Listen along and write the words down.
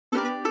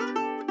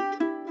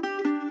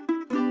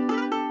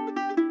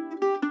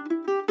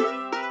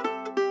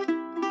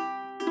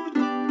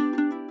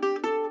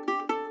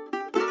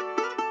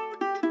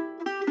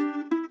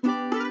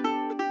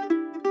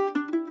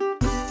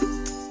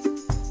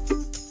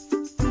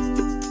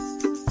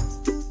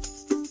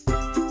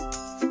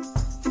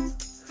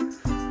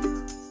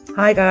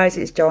Hi guys,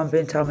 it's Joanne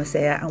Boon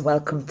here and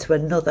welcome to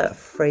another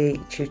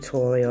free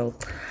tutorial.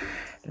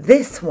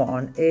 This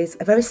one is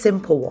a very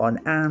simple one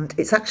and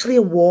it's actually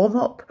a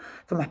warm-up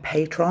for my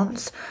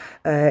patrons.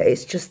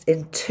 It's just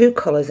in two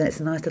colours and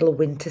it's a nice little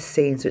winter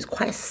scene, so it's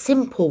quite a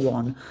simple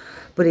one,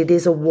 but it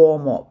is a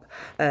warm-up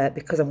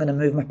because I'm going to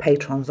move my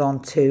patrons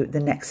on to the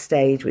next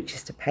stage, which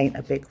is to paint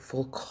a big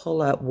full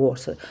colour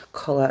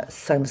watercolour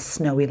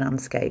snowy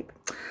landscape.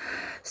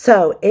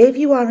 So if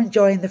you are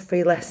enjoying the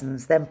free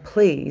lessons, then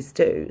please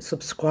do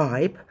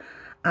subscribe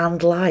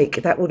and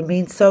like. That would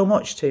mean so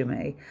much to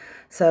me.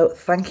 So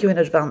thank you in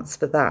advance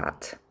for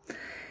that.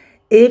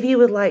 If you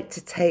would like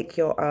to take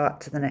your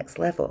art to the next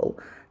level,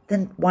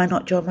 then why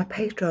not join my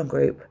Patreon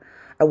group?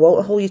 I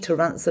won't hold you to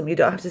ransom. You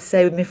don't have to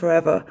stay with me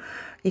forever.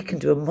 You can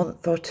do a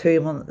month or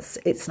 2 months.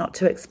 It's not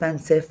too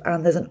expensive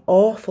and there's an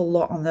awful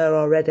lot on there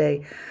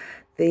already.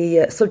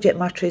 The subject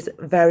matter is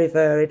very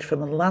varied,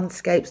 from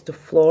landscapes to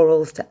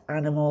florals to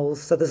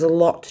animals, so there's a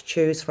lot to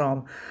choose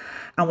from.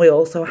 And we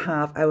also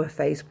have our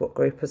Facebook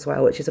group as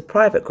well, which is a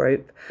private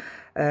group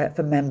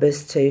for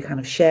members to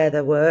kind of share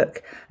their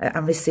work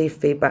and receive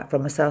feedback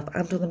from myself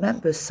and other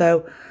members.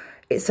 So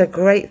it's a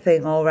great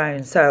thing all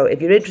round. So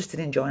if you're interested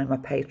in joining my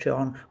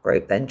Patreon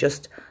group, then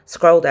just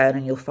scroll down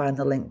and you'll find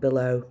the link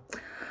below.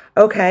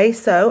 Okay,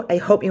 so I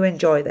hope you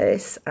enjoy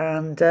this,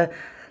 and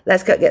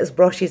let's get those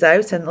brushes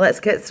out and let's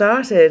get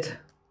started.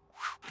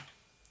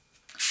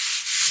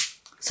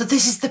 So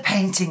this is the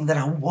painting that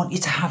I want you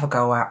to have a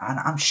go at, and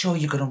I'm sure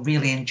you're going to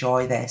really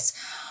enjoy this.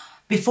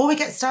 Before we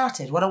get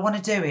started, what I want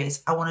to do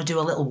is I want to do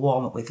a little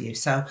warm-up with you.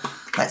 So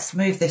let's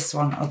move this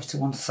one over to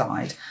one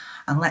side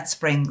and let's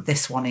bring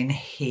this one in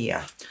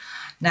here.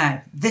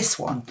 Now, this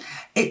one,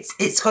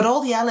 it's got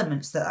all the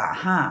elements that it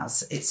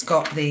has. It's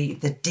got the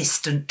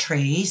distant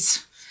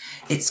trees.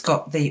 It's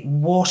got the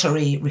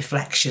watery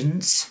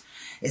reflections.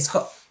 It's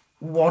got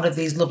one of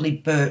these lovely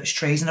birch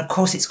trees, and of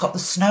course it's got the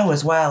snow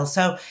as well.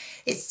 So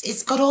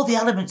it's got all the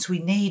elements we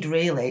need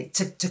really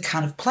to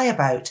kind of play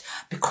about,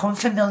 become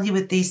familiar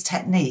with these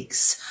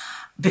techniques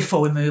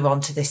before we move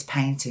on to this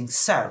painting.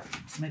 So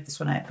let's move this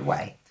one out of the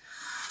way.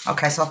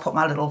 Okay, so I'll put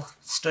my little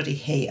study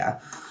here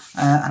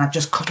and I've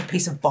just cut a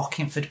piece of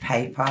Bockingford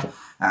paper.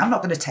 I'm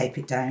not going to tape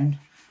it down.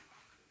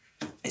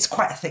 It's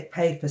quite a thick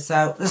paper,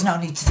 so there's no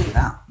need to do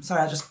that.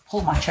 Sorry, I'll just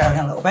pull my chair in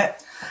a little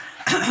bit.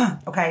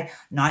 Okay,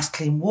 nice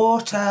clean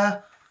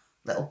water,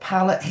 little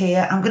palette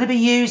here. I'm going to be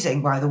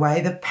using, by the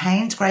way, the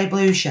Paynes Grey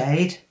blue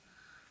shade.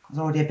 There's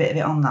already a bit of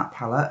it on that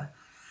palette.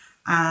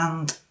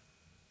 And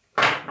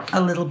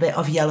a little bit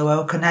of yellow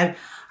ochre. Now,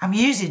 I'm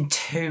using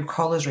two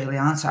colours really,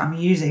 aren't I? I'm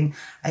using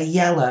a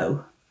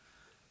yellow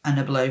and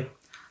a blue.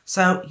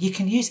 So you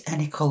can use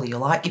any colour you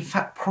like. In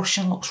fact,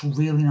 Prussian looks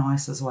really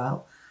nice as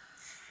well.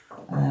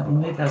 We'll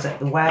move those out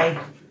of the way.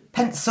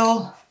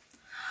 Pencil.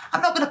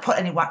 I'm not going to put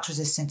any wax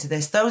resist into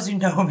this. Those who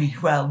know me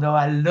well know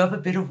I love a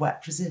bit of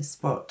wax resist,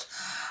 but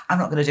I'm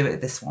not going to do it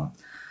with this one.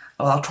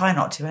 Well, I'll try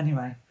not to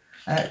anyway.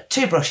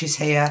 Two brushes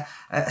here,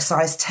 a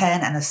size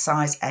 10 and a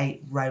size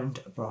 8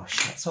 round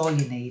brush. That's all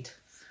you need.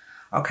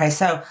 Okay,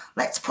 so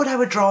let's put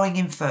our drawing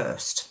in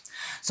first.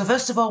 So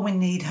first of all, we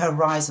need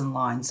horizon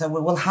line. So we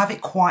will have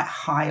it quite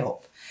high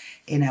up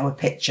in our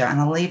picture,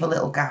 and I'll leave a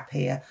little gap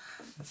here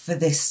for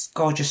this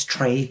gorgeous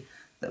tree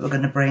that we're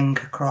going to bring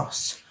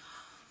across.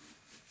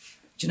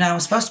 Do you know,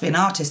 I'm supposed to be an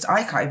artist.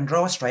 I can't even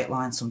draw a straight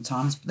line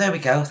sometimes. But there we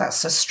go.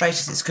 That's as straight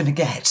as it's going to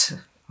get.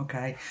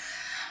 Okay.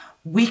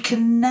 We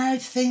can now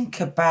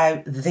think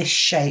about this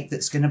shape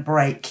that's going to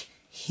break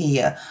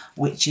here,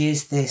 which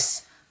is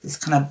this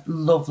kind of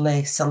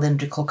lovely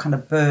cylindrical kind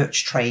of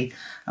birch tree.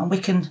 And we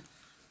can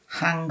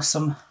hang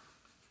some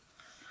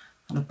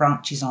kind of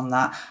branches on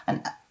that.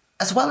 And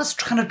as well as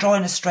kind of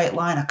drawing a straight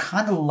line, I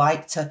kind of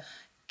like to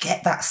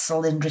get that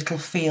cylindrical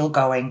feel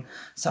going.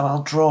 So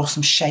I'll draw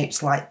some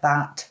shapes like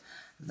that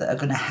are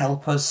going to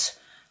help us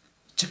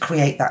to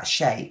create that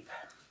shape.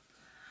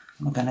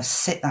 And we're going to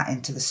sit that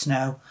into the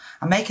snow.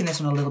 I'm making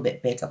this one a little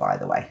bit bigger, by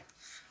the way.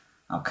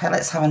 Okay,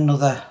 let's have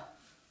another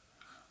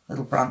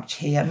little branch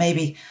here.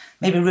 Maybe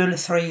rule of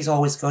 3 is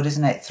always good,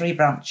 isn't it? 3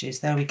 branches,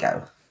 there we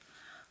go.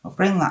 We'll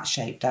bring that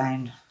shape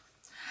down.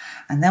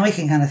 And then we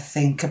can kind of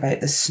think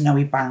about the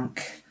snowy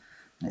bank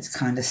that it's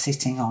kind of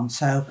sitting on.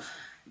 So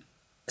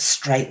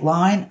straight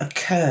line, a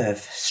curve.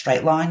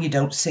 Straight line, you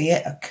don't see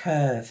it, a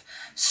curve.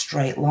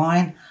 Straight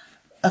line,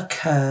 a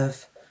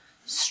curve.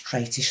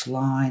 Straightish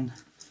line,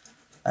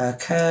 a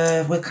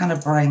curve. We'll kind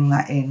of bring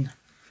that in,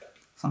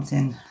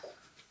 something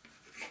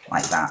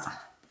like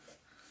that.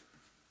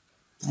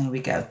 There we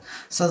go.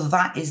 So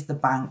that is the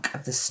bank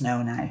of the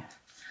snow now.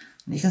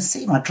 And you can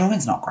see my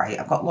drawing's not great.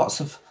 I've got lots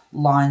of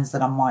lines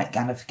that I might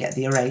kind of get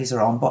the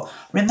eraser on. But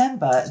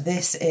remember,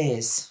 this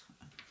is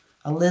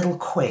a little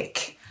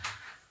quick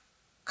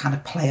kind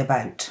of play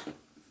about.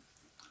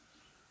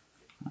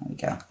 There we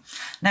go.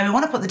 Now we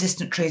want to put the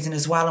distant trees in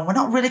as well, and we're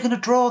not really going to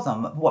draw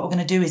them. What we're going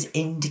to do is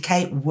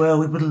indicate where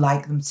we would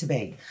like them to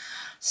be.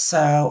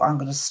 So I'm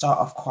going to start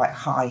off quite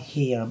high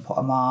here and put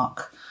a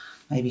mark,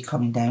 maybe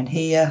coming down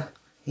here,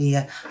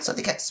 here. So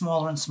they get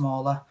smaller and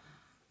smaller.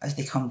 as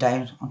they come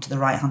down onto the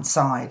right hand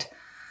side.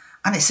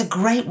 And it's a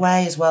great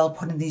way as well,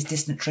 putting these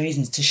distant trees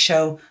in, to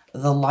show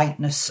the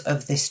lightness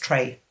of this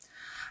tree.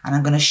 And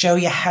I'm going to show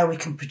you how we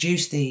can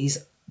produce these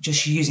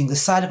just using the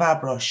side of our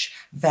brush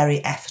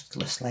very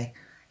effortlessly.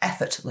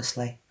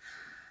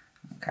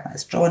 Okay,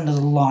 let's draw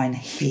another line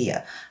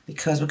here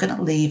because we're going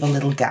to leave a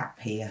little gap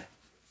here.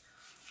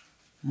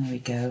 There we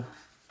go.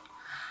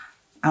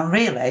 And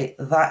really,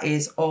 that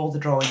is all the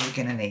drawing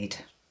you're going to need.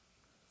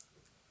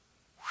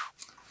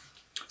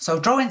 So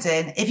drawing's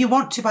in. If you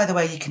want to, by the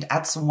way, you can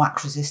add some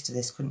wax resist to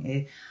this, couldn't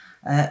you?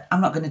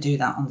 I'm not going to do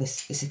that on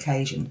this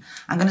occasion.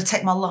 I'm going to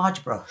take my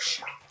large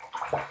brush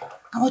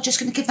and we're just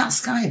going to give that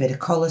sky a bit of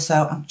colour.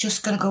 So I'm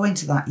just going to go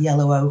into that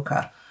yellow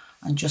ochre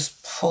and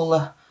just pull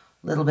a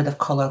little bit of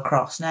colour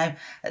across. Now,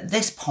 at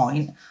this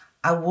point,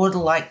 I would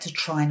like to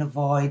try and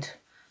avoid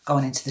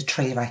going into the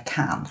tree if I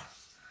can.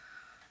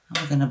 And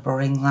we're going to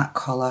bring that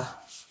colour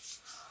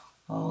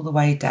all the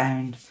way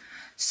down.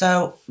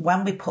 So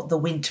when we put the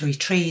wintry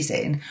trees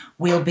in,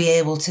 we'll be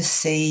able to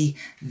see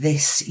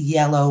this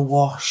yellow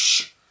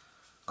wash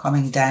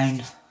coming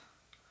down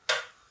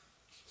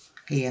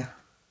here.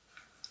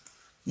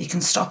 You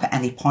can stop at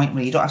any point,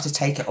 really. You don't have to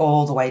take it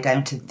all the way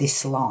down to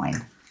this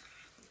line.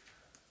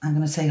 I'm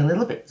going to take a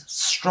little bit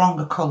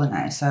stronger colour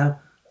now, so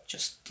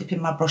just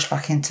dipping my brush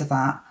back into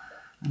that,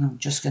 and I'm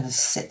just going to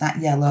sit that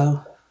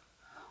yellow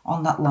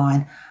on that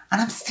line.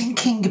 And I'm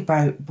thinking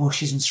about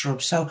bushes and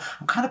shrubs, so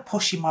I'm kind of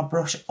pushing my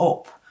brush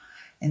up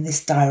in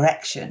this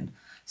direction,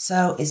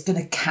 so it's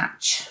going to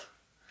catch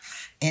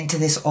into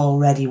this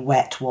already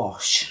wet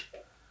wash.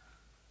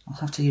 I'll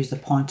have to use the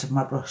point of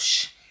my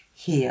brush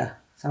here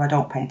so I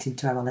don't paint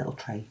into our little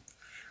tree.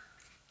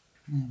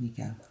 There we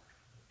go.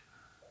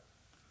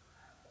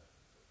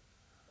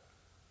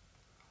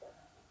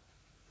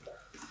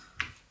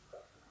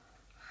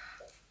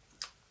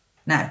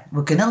 Now,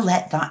 we're going to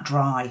let that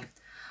dry.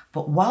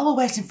 But while we're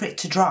waiting for it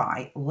to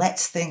dry,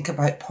 let's think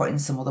about putting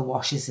some other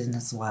washes in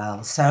as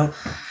well. So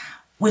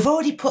we've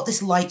already put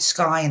this light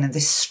sky in and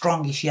this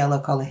strongish yellow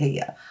colour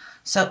here.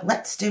 So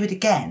let's do it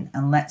again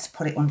and let's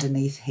put it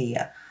underneath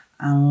here.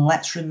 And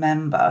let's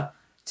remember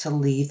to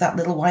leave that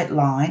little white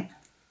line.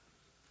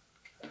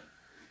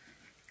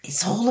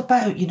 It's all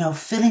about, you know,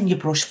 filling your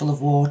brush full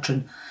of water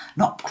and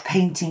not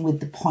painting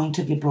with the point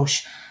of your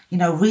brush, you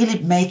know, really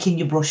making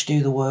your brush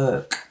do the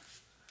work.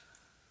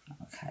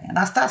 Okay, and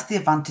that's the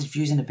advantage of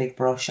using a big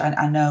brush.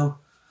 I know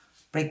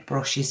big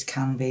brushes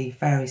can be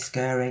very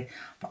scary,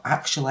 but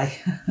actually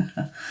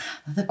they're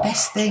the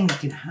best thing you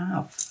can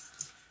have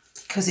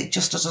because it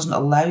just doesn't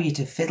allow you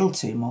to fiddle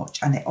too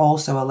much, and it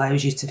also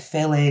allows you to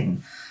fill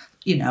in,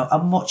 you know, a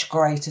much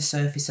greater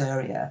surface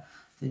area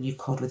than you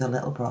could with a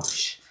little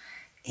brush.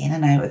 In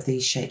and out of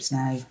these shapes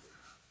now,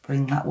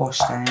 bring that wash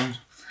down.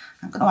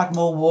 I'm going to add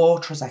more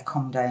water as I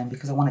come down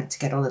because I want it to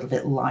get a little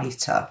bit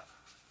lighter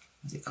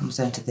as it comes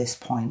down to this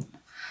point.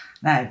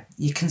 Now,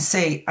 you can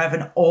see I have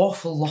an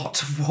awful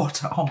lot of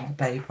water on my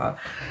paper.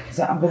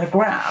 So I'm going to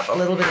grab a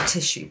little bit of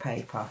tissue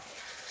paper.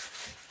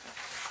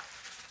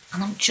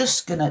 And I'm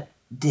just going to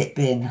dip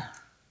in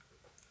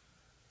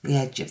the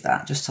edge of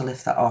that just to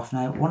lift that off.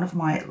 Now, one of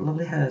my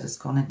lovely hairs has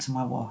gone into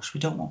my wash. We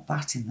don't want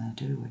that in there,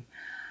 do we?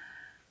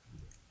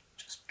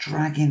 Just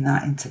dragging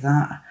that into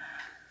that.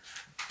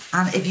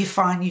 And if you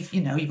find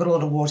you've got a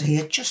lot of water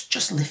here,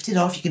 just lift it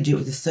off. You can do it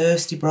with a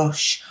thirsty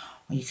brush,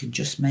 or you can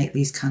just make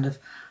these kind of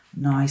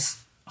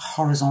nice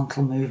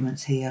horizontal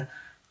movements here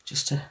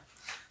just to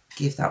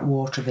give that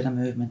water a bit of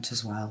movement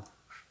as well.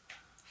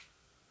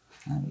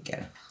 There we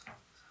go.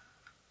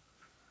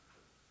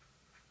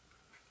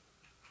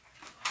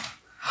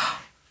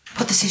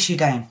 Put the tissue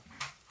down.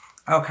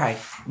 Okay,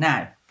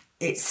 now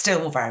it's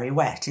still very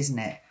wet, isn't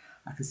it?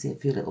 I can see a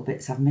few little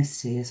bits I've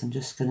missed here, so I'm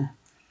just going to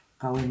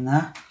go in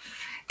there.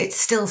 It's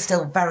still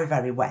very,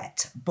 very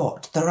wet,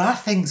 but there are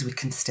things we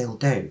can still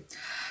do.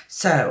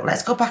 So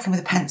let's go back in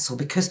with a pencil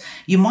because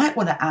you might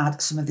want to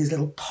add some of these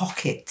little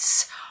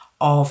pockets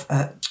of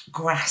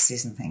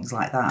grasses and things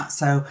like that.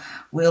 So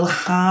we'll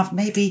have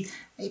maybe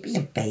a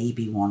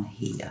baby one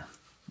here.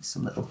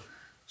 Some little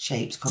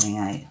shapes coming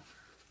out.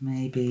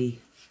 Maybe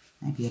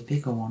a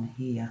bigger one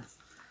here.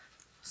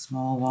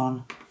 Small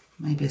one.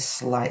 Maybe a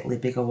slightly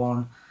bigger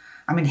one.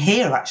 I mean,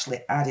 here I actually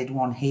added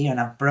one here and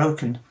I've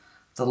broken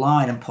the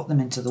line and put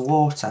them into the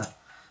water.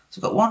 So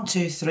we've got 1,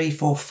 2, 3,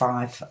 4,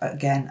 5.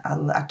 Again,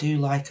 I do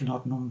like an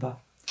odd number.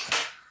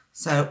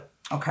 So,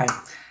 okay.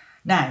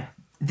 Now,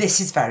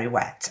 this is very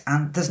wet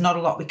and there's not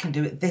a lot we can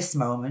do at this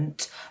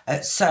moment.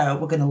 So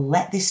we're going to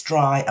let this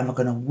dry and we're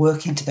going to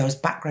work into those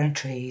background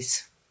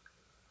trees.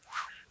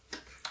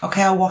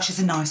 Okay, our washes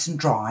are nice and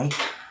dry.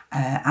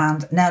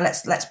 And now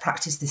let's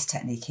practice this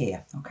technique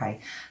here. Okay,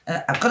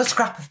 I've got a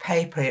scrap of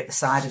paper here at the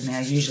side of me.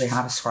 I usually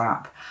have a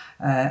scrap.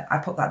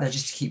 I put that there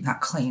just to keep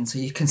that clean so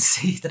you can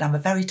see that I'm a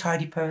very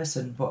tidy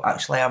person, but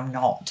actually I'm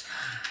not.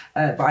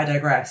 But I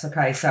digress.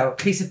 Okay, so a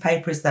piece of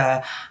paper is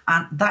there,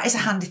 and that is a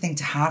handy thing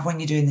to have when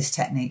you're doing this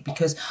technique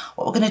because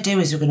what we're going to do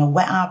is we're going to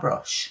wet our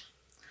brush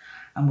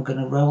and we're going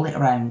to roll it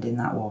around in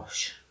that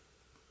wash.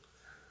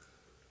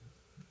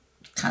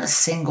 kind of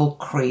single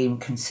cream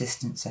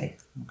consistency,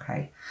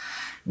 okay?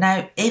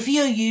 Now, if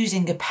you're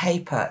using a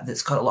paper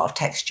that's got a lot of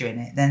texture in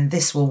it, then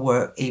this will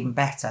work even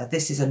better.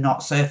 This is a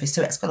knot surface,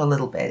 so it's got a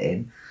little bit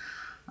in.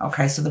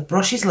 Okay, so the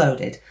brush is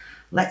loaded.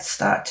 Let's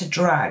start to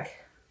drag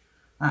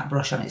that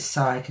brush on its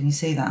side. Can you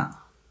see that?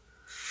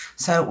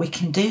 So we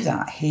can do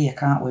that here,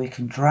 can't we? We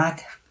can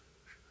drag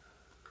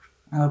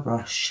our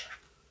brush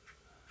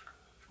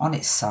on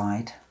its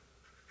side.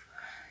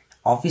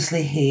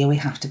 Obviously here we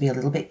have to be a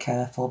little bit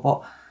careful,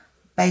 but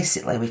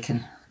basically we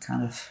can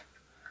kind of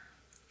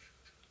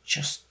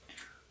just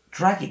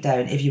drag it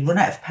down. If you run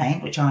out of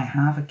paint, which I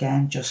have,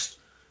 again, just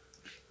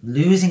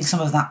losing some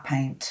of that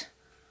paint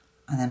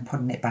and then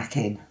putting it back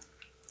in.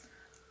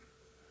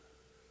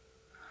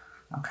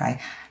 Okay,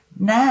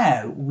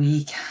 now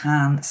we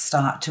can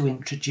start to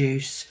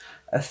introduce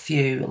a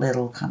few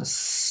little kind of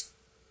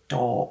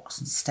stalks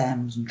and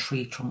stems and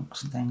tree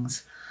trunks and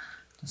things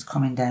just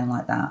coming down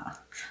like that.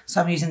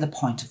 So I'm using the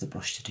point of the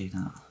brush to do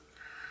that.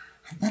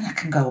 And then I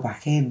can go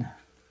back in,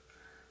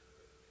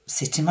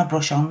 sitting my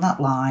brush on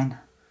that line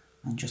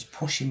and just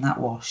pushing that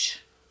wash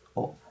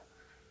up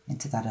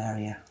into that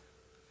area.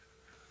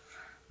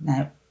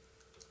 Now,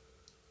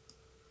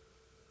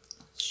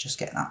 let's just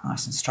get that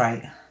nice and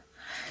straight.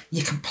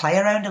 You can play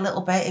around a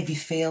little bit if you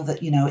feel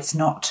that, you know, it's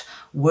not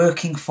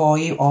working for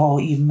you,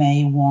 or you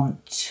may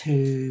want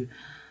to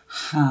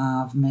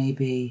have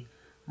maybe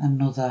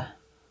another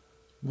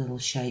little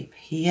shape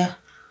here.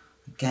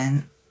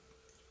 Again,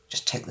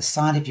 just take the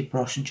side of your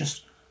brush and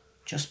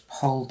just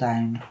pull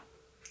down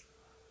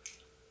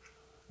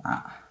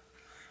that.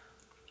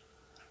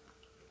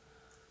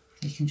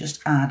 You can just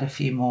add a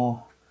few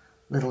more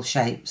little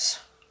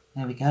shapes.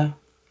 There we go.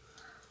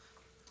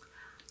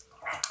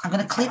 I'm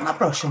going to clean my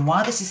brush, and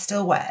while this is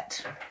still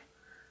wet,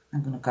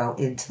 I'm going to go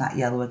into that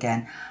yellow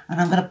again,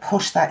 and I'm going to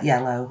push that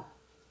yellow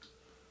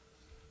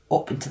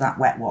up into that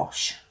wet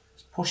wash.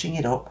 Just pushing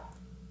it up,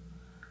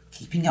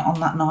 keeping it on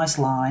that nice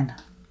line.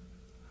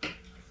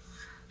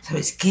 So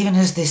it's giving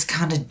us this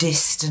kind of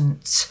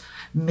distant,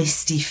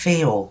 misty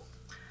feel.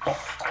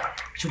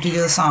 Should we do the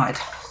other side?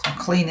 I'm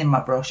cleaning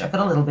my brush. I've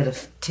got a little bit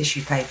of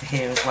tissue paper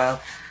here as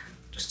well,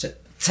 just to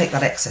take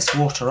that excess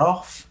water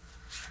off.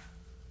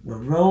 We're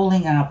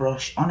rolling our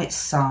brush on its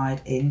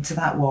side into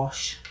that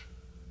wash.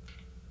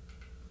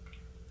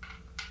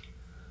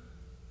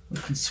 We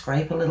can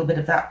scrape a little bit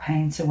of that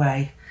paint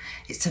away.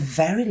 It's a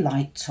very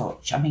light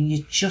touch. I mean,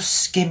 you're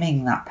just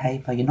skimming that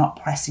paper. You're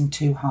not pressing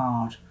too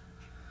hard.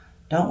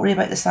 Don't worry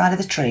about the side of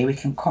the tree. We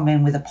can come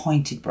in with a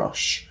pointed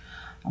brush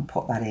and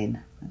put that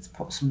in. Let's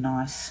put some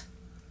nice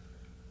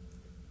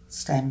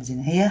stems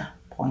in here.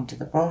 Point of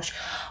the brush.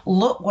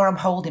 Look where I'm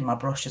holding my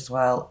brush as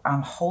well.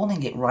 I'm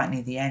holding it right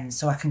near the end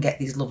so I can get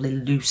these lovely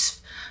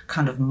loose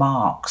kind of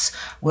marks.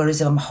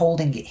 Whereas if I'm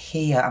holding it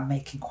here, I'm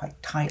making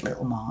quite tight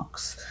little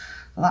marks.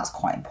 So that's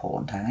quite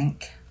important, I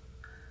think.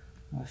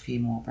 A few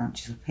more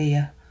branches up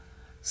here.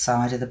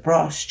 Side of the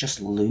brush,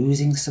 just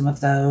losing some of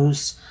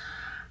those.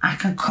 I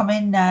can come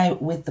in now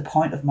with the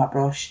point of my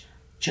brush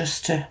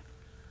just to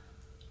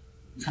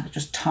kind of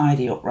just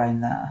tidy up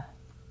round there.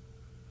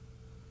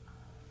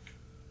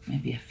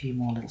 Maybe a few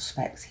more little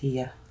specks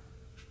here.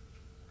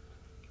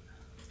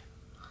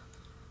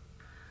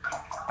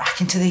 Back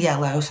into the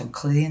yellow, so I'm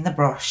cleaning the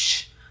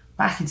brush.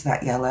 Back into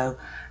that yellow,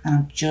 and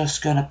I'm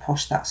just going to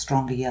push that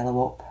stronger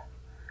yellow up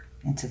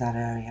into that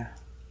area.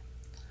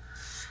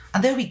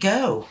 And there we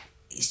go.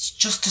 It's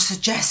just a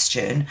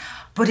suggestion,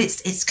 but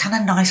it's kind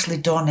of nicely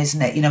done,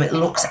 isn't it? You know, it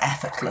looks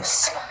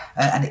effortless,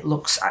 and it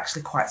looks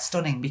actually quite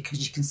stunning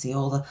because you can see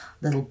all the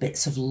little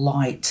bits of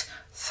light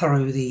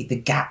through the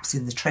gaps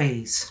in the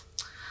trees.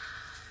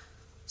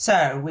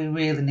 So we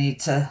really need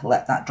to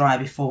let that dry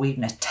before we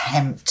even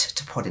attempt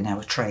to put in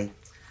our tree.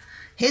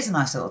 Here's a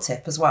nice little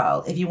tip as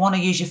well. If you want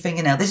to use your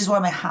fingernail, this is why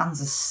my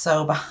hands are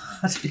so bad,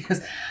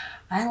 because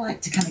I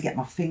like to kind of get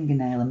my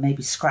fingernail and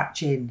maybe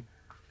scratch in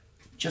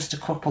just a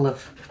couple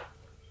of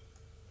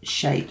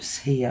shapes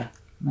here,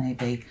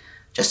 maybe,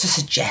 just to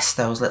suggest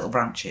those little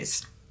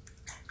branches.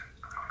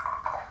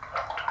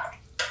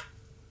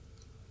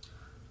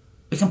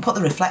 We can put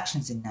the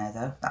reflections in there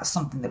though. That's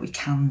something that we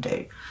can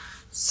do.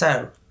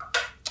 So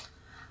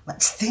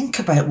let's think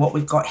about what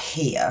we've got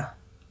here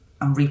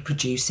and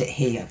reproduce it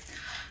here.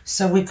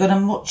 So we've got a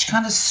much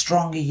kind of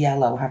stronger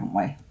yellow, haven't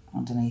we,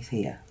 underneath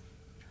here.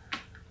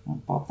 I'll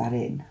bob that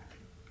in,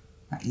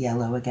 that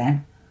yellow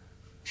again.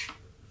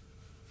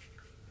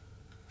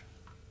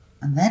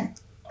 And then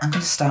I'm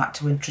going to start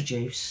to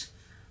introduce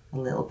a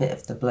little bit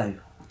of the blue.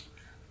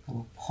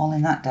 I'm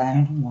pulling that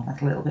down and I'll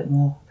add a little bit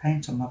more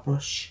paint on my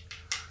brush.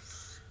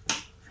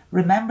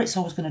 Remember, it's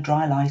always going to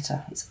dry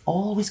lighter. It's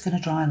always going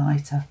to dry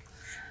lighter.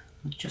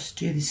 We'll just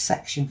do this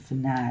section for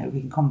now.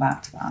 We can come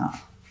back to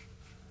that.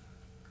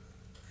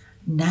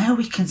 Now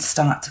we can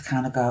start to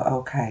kind of go,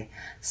 okay,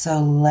 so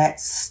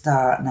let's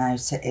start now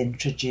to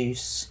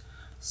introduce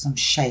some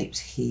shapes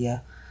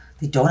here.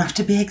 They don't have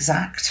to be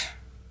exact.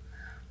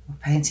 We're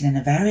painting in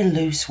a very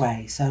loose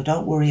way, so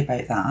don't worry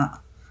about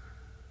that.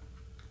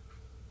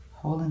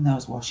 Pulling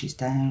those washes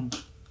down.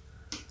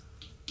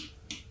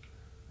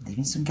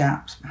 leaving some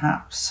gaps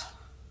perhaps.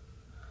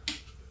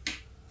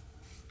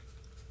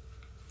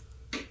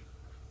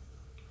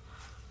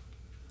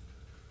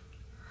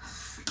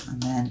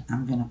 And then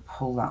I'm going to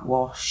pull that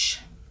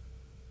wash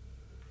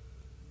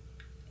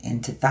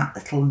into that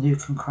little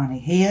nook and cranny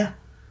here.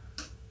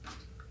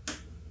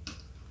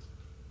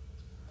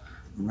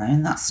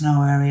 Around that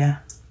snow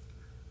area.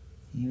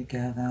 Here we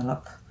go there,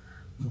 look.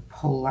 We'll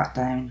pull that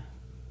down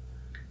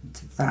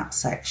into that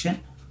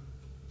section.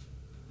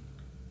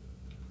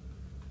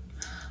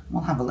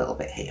 We'll have a little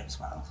bit here as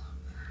well.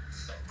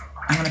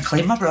 I'm going to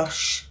clean my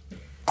brush,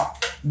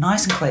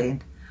 nice and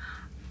clean.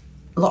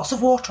 Lots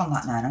of water on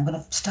that now, and I'm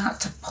going to start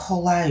to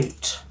pull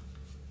out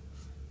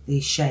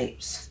these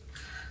shapes.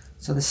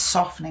 So they're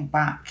softening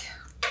back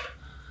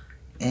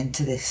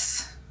into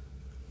this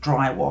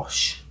dry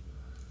wash.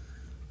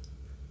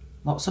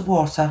 Lots of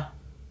water.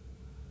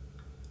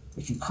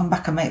 We can come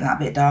back and make that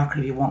a bit darker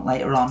if you want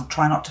later on.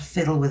 Try not to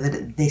fiddle with it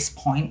at this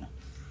point.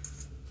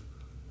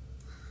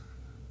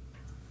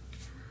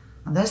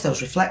 And there's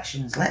those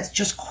reflections. Let's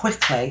just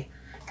quickly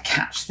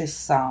catch this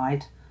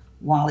side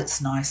while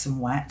it's nice and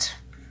wet.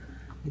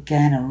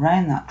 Again,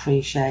 around that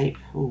tree shape.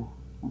 Ooh,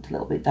 I want a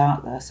little bit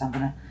dark there, so I'm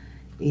going to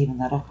even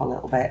that up a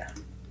little bit.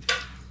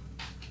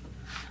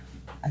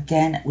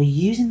 Again, we're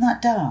using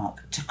that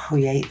dark to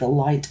create the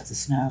light of the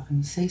snow. Can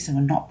you see? So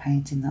we're not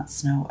painting that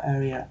snow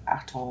area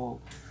at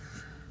all.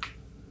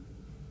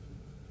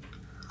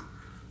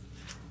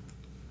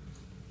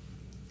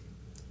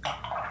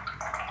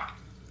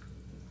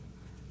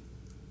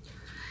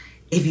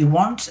 If you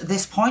want at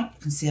this point,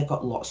 you can see I've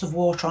got lots of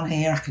water on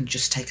here. I can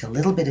just take a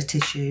little bit of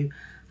tissue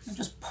and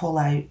just pull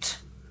out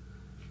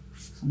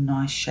some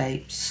nice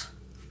shapes.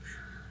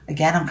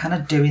 Again, I'm kind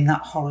of doing that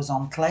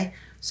horizontally,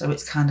 so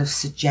it's kind of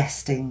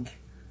suggesting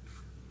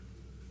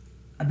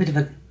a bit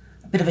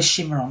of a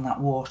shimmer on that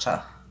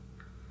water.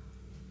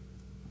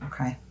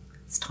 Okay,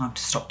 it's time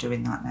to stop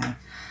doing that now.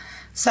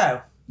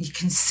 So you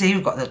can see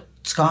we've got the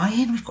sky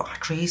in, we've got our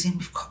trees in,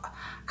 we've got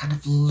a kind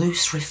of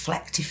loose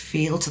reflective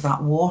feel to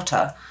that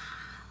water.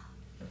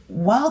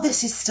 While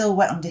this is still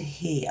wet under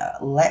here,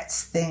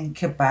 let's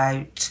think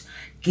about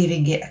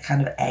giving it a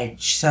kind of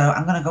edge. So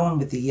I'm going to go in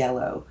with the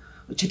yellow,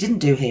 which I didn't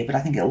do here, but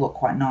I think it'll look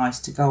quite nice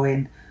to go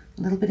in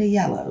a little bit of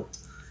yellow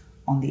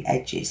on the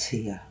edges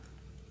here.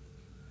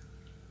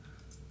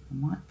 I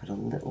might put a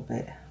little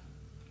bit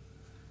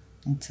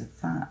into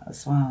that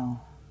as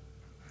well.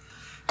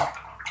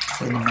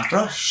 Cleaning my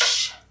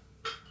brush,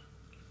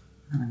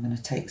 and I'm going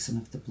to take some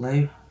of the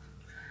blue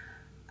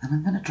and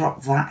I'm going to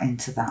drop that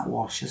into that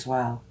wash as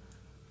well,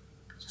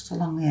 just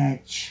along the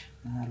edge.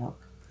 There, look.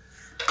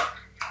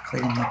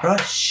 Cleaning my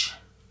brush.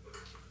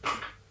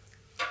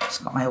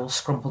 Just got my old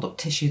scrumpled up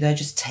tissue there,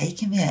 just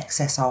taking the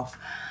excess off.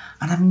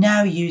 And I'm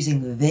now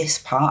using this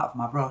part of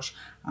my brush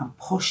and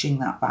pushing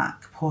that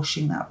back. So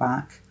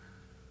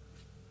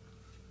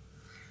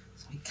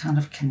it kind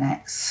of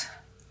connects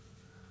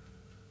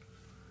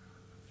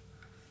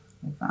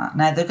with that.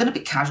 Now, there are going to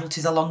be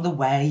casualties along the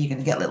way. You're going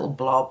to get little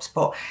blobs,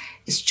 but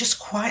it's just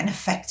quite an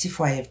effective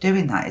way of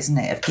doing that, isn't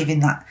it? Of giving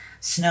that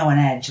snow an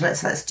edge.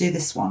 Let's do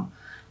this one.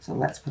 So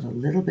let's put a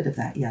little bit of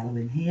that yellow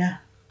in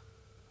here.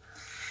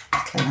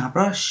 Clean our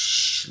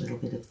brush, a little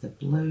bit of the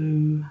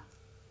blue.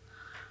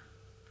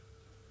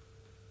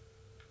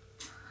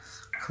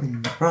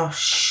 Clean the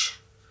brush.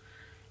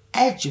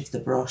 Edge of the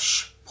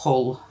brush,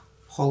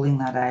 pulling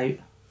that out.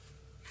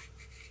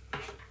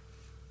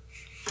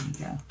 There we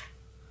go.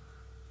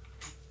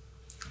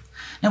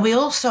 Now we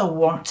also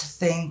want to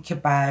think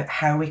about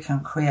how we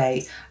can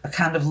create a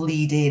kind of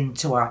lead in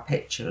to our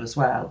picture as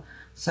well.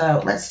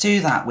 So let's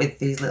do that with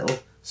these little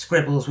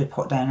scribbles we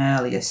put down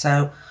earlier.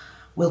 So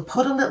we'll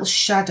put a little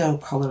shadow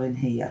colour in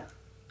here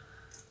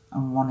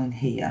and one in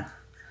here.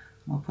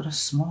 We'll put a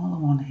smaller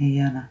one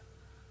here and a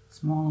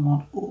smaller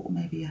one. Oh,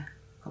 maybe a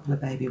couple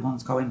of baby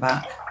ones going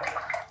back.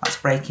 That's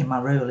breaking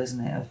my rule,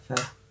 isn't it,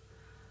 of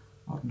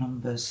odd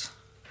numbers.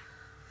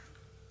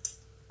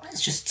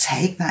 Let's just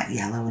take that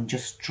yellow and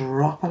just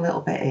drop a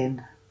little bit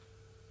in.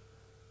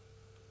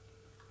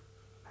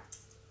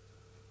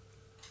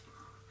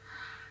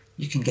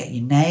 You can get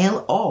your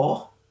nail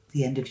or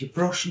the end of your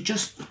brush and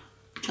just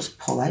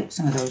pull out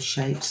some of those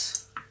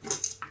shapes.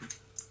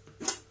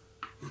 You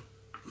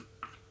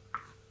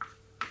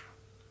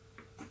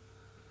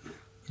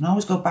can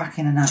always go back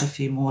in and add a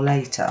few more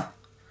later.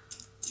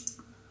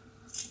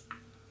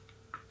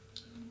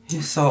 Who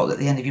thought that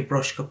the end of your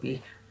brush could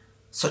be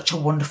such a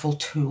wonderful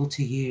tool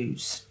to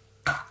use?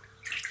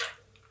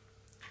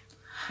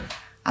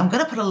 I'm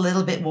going to put a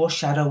little bit more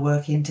shadow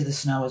work into the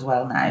snow as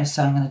well now.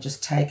 So I'm going to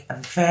just take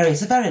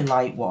it's a very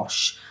light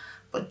wash,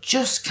 but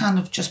just kind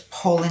of just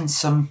pull in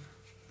some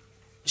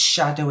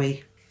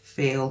shadowy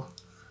feel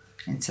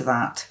into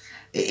that.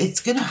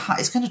 It's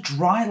gonna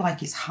dry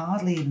like it's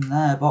hardly even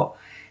there, but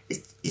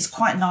it's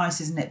quite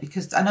nice, isn't it?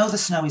 Because I know the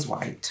snow is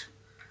white,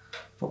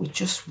 but we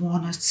just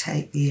want to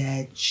take the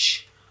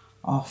edge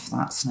off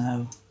that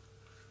snow,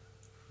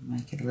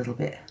 make it a little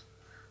bit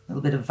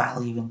of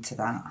value into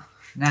that.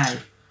 Now,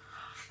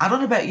 I don't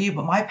know about you,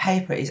 but my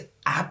paper is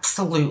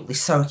absolutely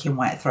soaking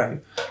wet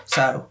through.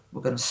 So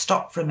we're going to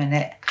stop for a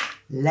minute,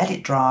 let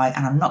it dry,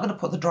 and I'm not going to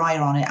put the dryer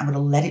on it. I'm going to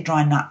let it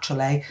dry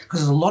naturally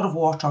because there's a lot of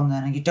water on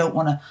there and you don't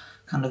want to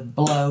kind of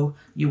blow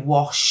your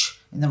wash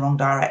in the wrong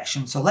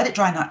direction. So let it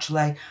dry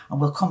naturally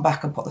and we'll come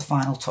back and put the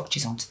final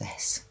touches onto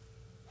this.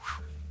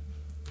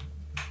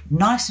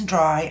 Nice and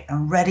dry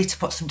and ready to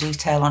put some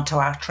detail onto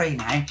our tree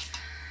now.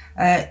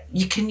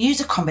 You can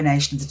use a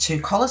combination of the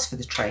two colours for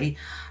the tree.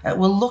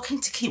 We're looking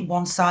to keep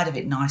one side of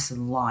it nice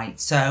and light.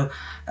 So,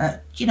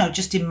 you know,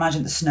 just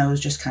imagine the snow's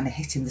just kind of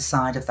hitting the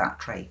side of that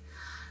tree.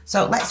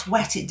 So let's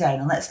wet it down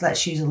and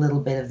let's use a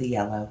little bit of the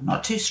yellow,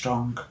 not too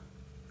strong.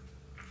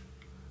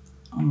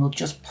 And we'll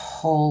just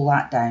pull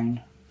that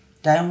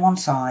down one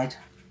side.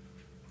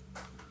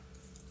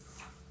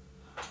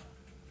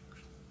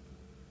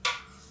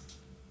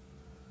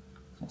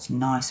 So it's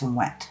nice and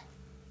wet.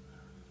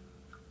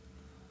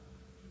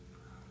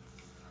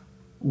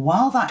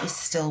 While that is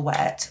still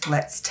wet,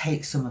 let's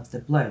take some of the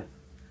blue.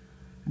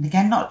 And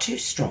again, not too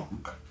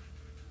strong.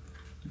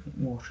 A bit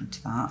of water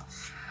into that.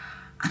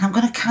 And I'm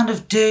going to kind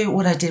of do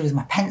what I did with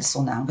my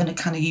pencil now. I'm going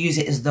to kind of use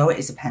it as though it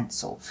is a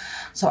pencil.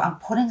 So I'm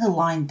putting a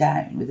line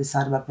down with the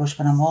side of my brush,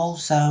 but I'm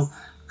also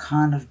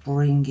kind of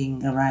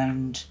bringing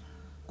around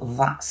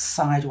that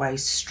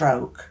sideways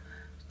stroke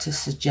to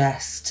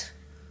suggest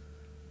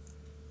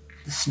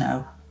the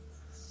snow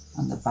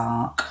and the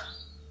bark.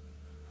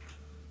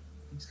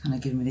 It's kind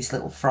of giving me this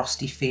little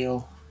frosty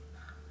feel.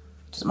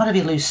 Doesn't matter if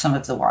you lose some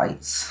of the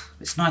whites.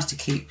 It's nice to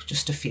keep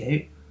just a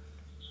few.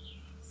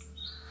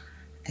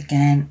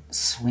 Again,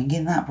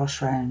 swinging that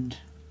brush round.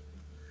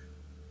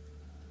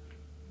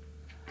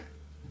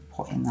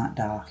 Putting that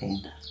dark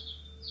in.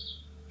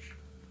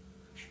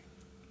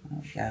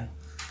 There we go.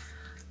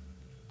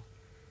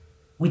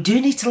 We do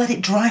need to let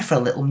it dry for a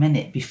little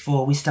minute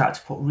before we start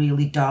to put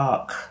really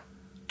dark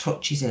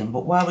touches in,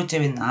 but while we're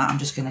doing that, I'm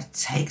just going to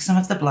take some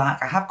of the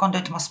black. I have gone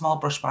down to my small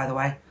brush, by the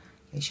way,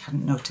 in case you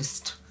hadn't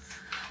noticed.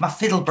 My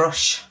fiddle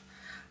brush.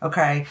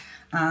 Okay,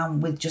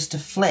 with just a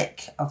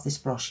flick of this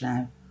brush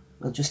now,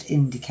 we'll just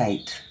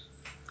indicate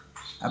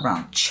a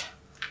branch.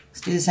 Let's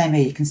do the same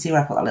here. You can see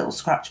where I put that little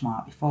scratch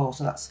mark before,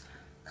 so that's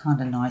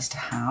kind of nice to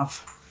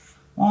have.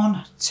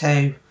 1,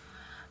 2,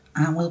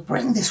 and we'll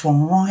bring this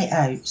one right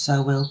out.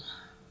 So we'll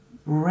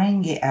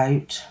bring it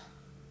out.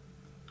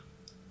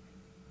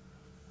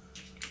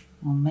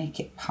 We'll make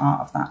it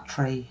part of that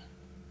tree.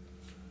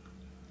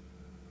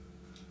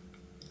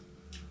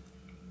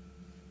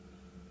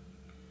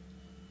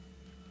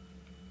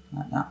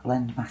 Let that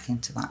blend back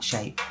into that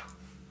shape.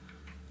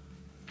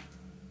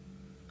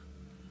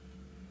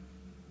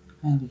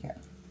 There we go.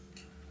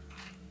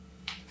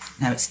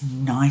 Now it's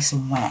nice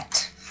and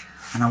wet,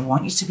 and I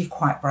want you to be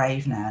quite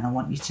brave now, and I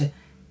want you to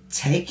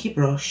take your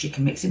brush. You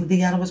can mix it with the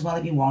yellow as well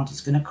if you want.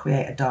 It's going to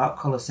create a dark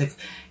colour, so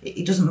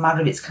it doesn't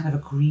matter if it's kind of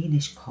a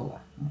greenish colour.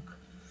 Look.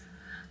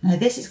 Now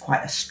this is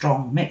quite a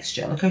strong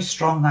mixture. Look how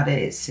strong that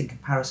is in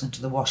comparison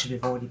to the wash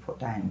we've already put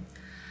down.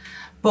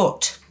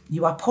 But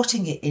you are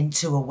putting it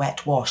into a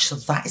wet wash, so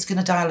that is going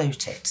to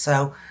dilute it.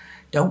 So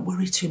don't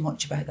worry too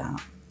much about that.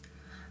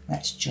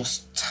 Let's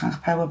just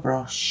tap our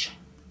brush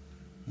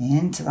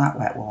into that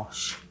wet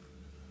wash.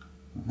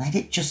 Let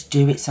it just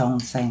do its own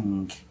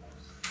thing.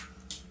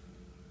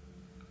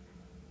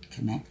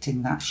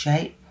 Connecting that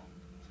shape.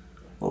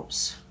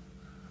 Oops.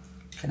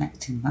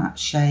 Connecting that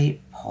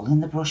shape, pulling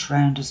the brush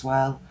round as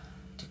well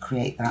to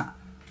create that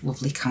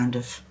lovely kind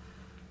of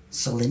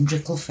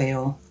cylindrical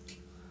feel.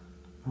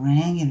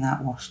 Bringing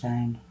that wash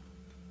down.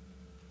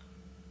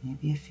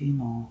 Maybe a few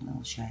more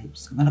little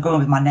shapes. I'm going to go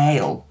in with my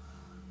nail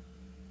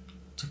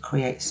to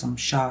create some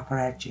sharper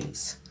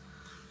edges.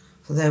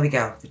 So there we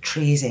go, the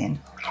tree's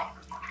in.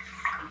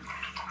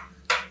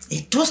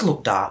 It does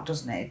look dark,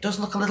 doesn't it? It does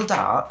look a little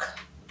dark,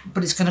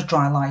 but it's going to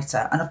dry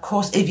lighter. And of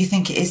course, if you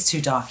think it is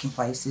too dark in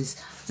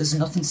places, there's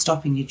nothing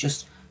stopping you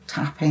just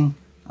tapping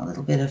a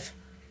little bit of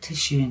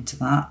tissue into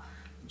that,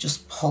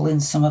 just pulling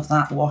some of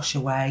that wash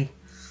away.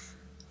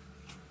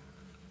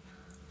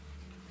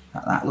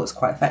 That looks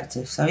quite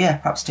effective. So yeah,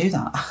 perhaps do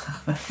that.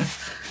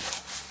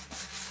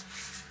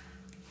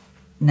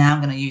 Now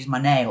I'm going to use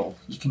my nail.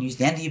 You can use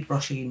the end of your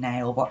brush or your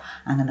nail, but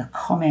I'm going to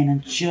come in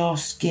and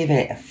just give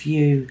it a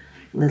few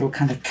little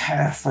kind of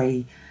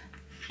carefree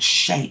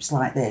shapes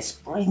like this.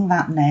 Bring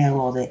that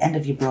nail or the end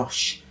of your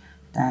brush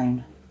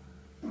down.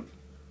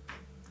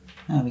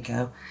 There we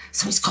go.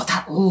 So it's got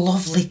that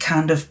lovely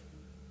kind of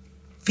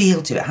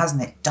feel to it,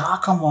 hasn't it?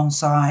 Dark on one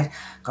side,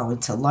 going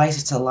to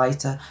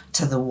lighter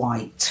to the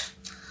white.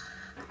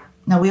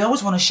 Now we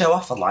always want to show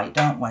off a light,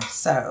 don't we?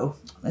 So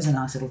there's a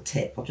nice little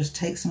tip. I'll just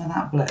take some of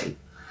that blue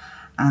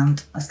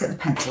and let's get the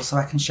pencil so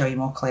I can show you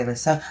more clearly.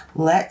 So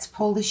let's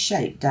pull this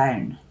shape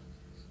down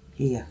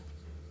here.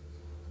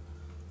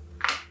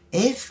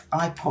 If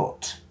I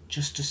put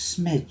just a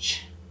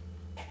smidge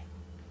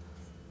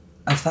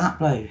of that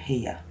blue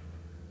here,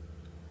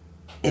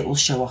 it will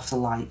show off the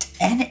light.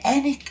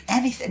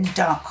 Anything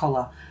dark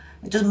colour,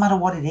 it doesn't matter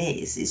what it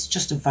is, it's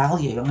just a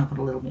value. I'm going to put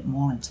a little bit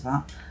more into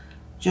that,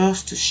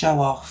 just to show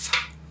off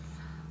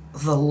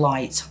the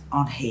light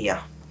on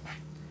here.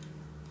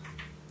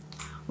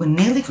 We're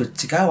nearly good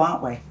to go,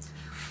 aren't we?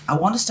 I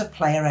want us to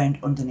play around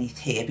underneath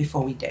here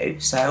before we do,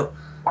 so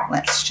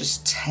let's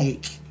just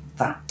take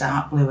that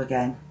dark blue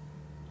again,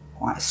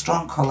 quite a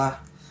strong colour,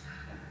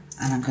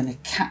 and I'm going to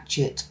catch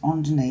it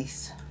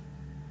underneath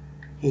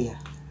here.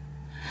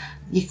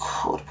 You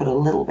could put a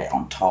little bit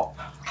on top.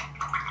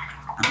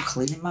 I'm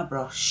cleaning my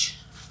brush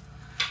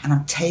and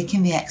I'm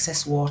taking the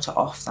excess water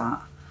off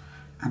that.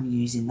 I'm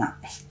using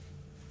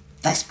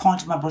this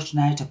point of my brush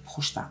now to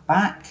push that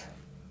back,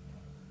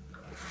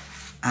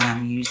 and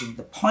I'm using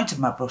the point of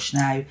my brush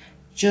now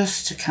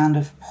just to kind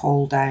of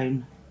pull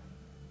down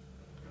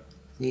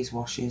these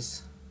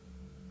washes.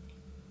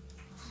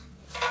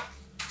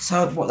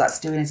 So what that's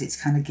doing is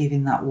it's kind of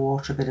giving that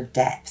water a bit of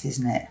depth,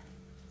 isn't it?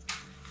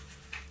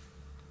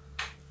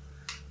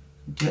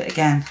 Do it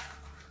again.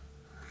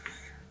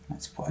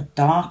 Let's put a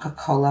darker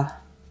colour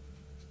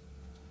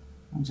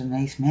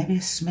underneath, maybe a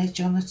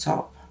smidge on the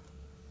top.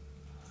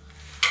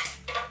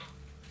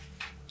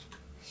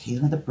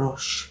 Heel of the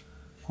brush,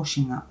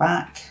 pushing that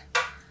back,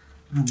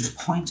 and the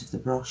point of the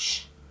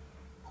brush,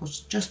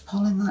 just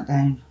pulling that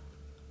down.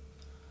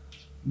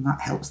 And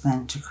that helps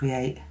then to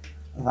create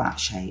that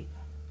shape.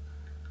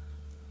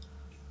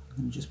 I'm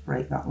going to just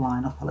break that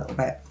line up a little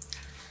bit.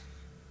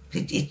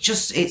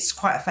 It's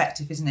quite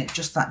effective, isn't it?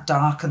 Just that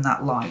dark and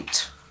that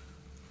light.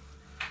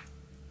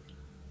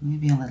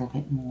 Maybe a little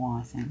bit more,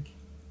 I think,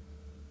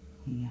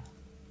 here.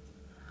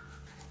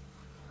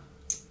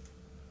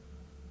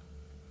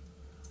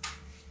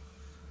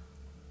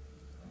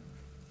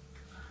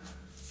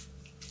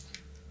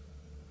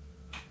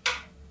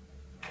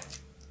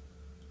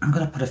 I'm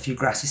going to put a few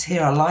grasses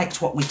here. I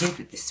liked what we did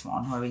with this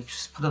one, where we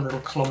just put a little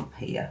clump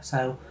here.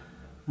 So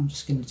I'm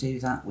just going to do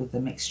that with the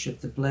mixture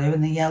of the blue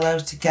and the yellow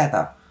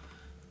together,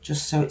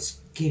 just so it's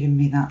giving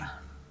me that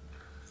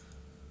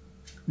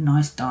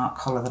nice dark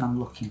colour that I'm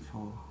looking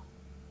for.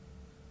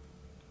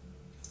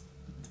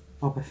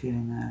 Bob a few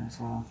in there as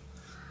well.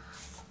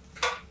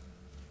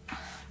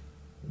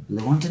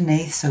 Blue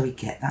underneath so we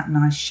get that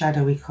nice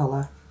shadowy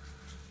colour.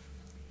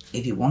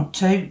 If you want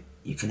to,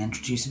 you can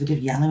introduce a bit of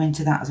yellow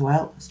into that as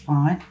well, that's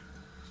fine.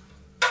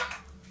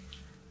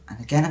 And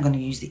again, I'm going to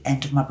use the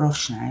end of my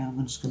brush now.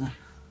 I'm just going to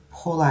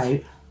pull out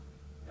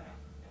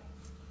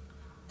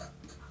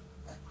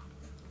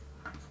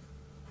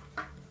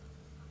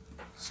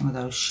some of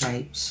those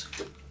shapes.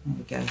 There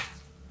we go.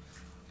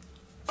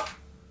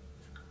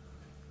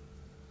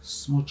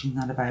 Smudging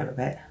that about a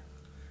bit.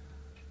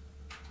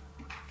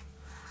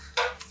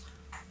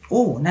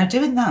 Oh, now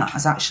doing that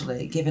has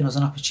actually given us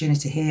an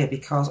opportunity here,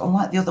 because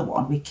unlike the other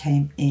one, we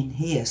came in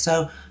here.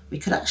 So we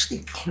could actually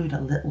include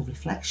a little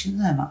reflection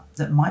there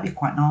that might be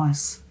quite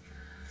nice.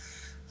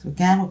 So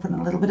again, we're putting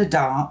a little bit of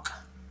dark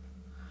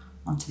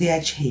onto the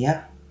edge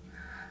here,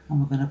 and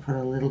we're going to put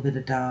a little bit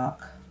of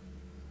dark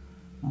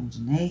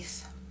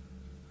underneath.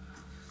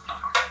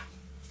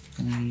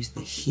 I'm going to use the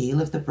heel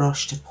of the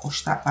brush to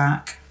push that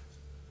back.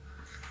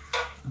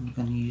 And we're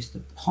going to use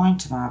the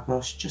point of our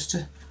brush just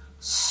to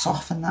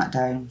soften that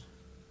down,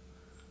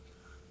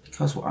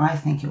 because I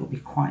think it would be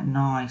quite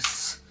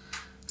nice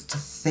to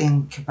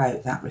think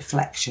about that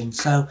reflection.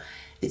 So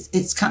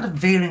it's kind of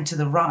veering to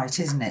the right,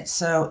 isn't it?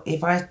 So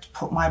if I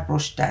put my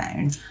brush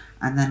down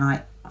and then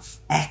I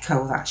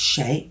echo that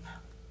shape,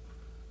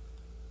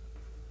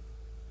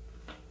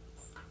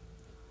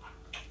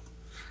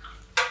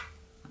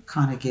 it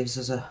kind of gives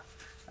us a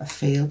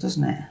feel,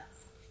 doesn't it?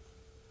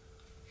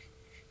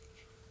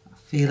 A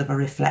feel of a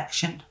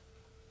reflection.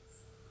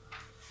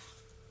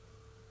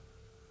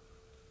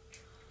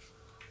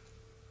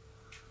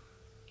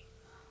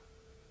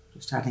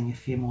 Just adding a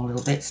few more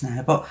little bits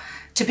now, but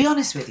to be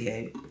honest with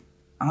you,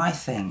 I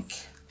think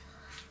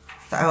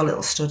that our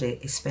little study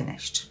is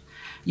finished.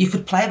 You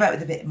could play about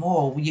with a bit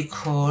more. You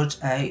could,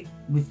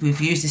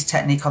 we've used this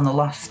technique on the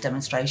last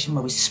demonstration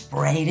where we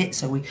sprayed it,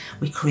 so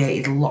we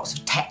created lots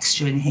of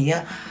texture in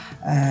here.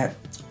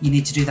 You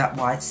need to do that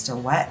while it's still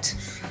wet.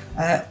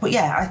 But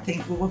yeah, I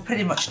think we're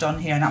pretty much done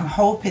here, and I'm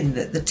hoping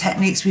that the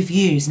techniques we've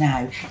used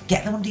now,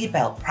 get them under your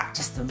belt,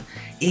 practice them.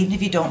 Even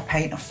if you don't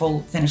paint a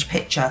full finished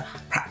picture,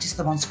 practice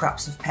them on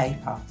scraps of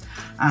paper,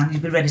 and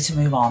you'll be ready to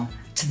move on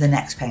to the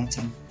next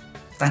painting.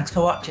 Thanks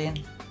for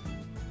watching.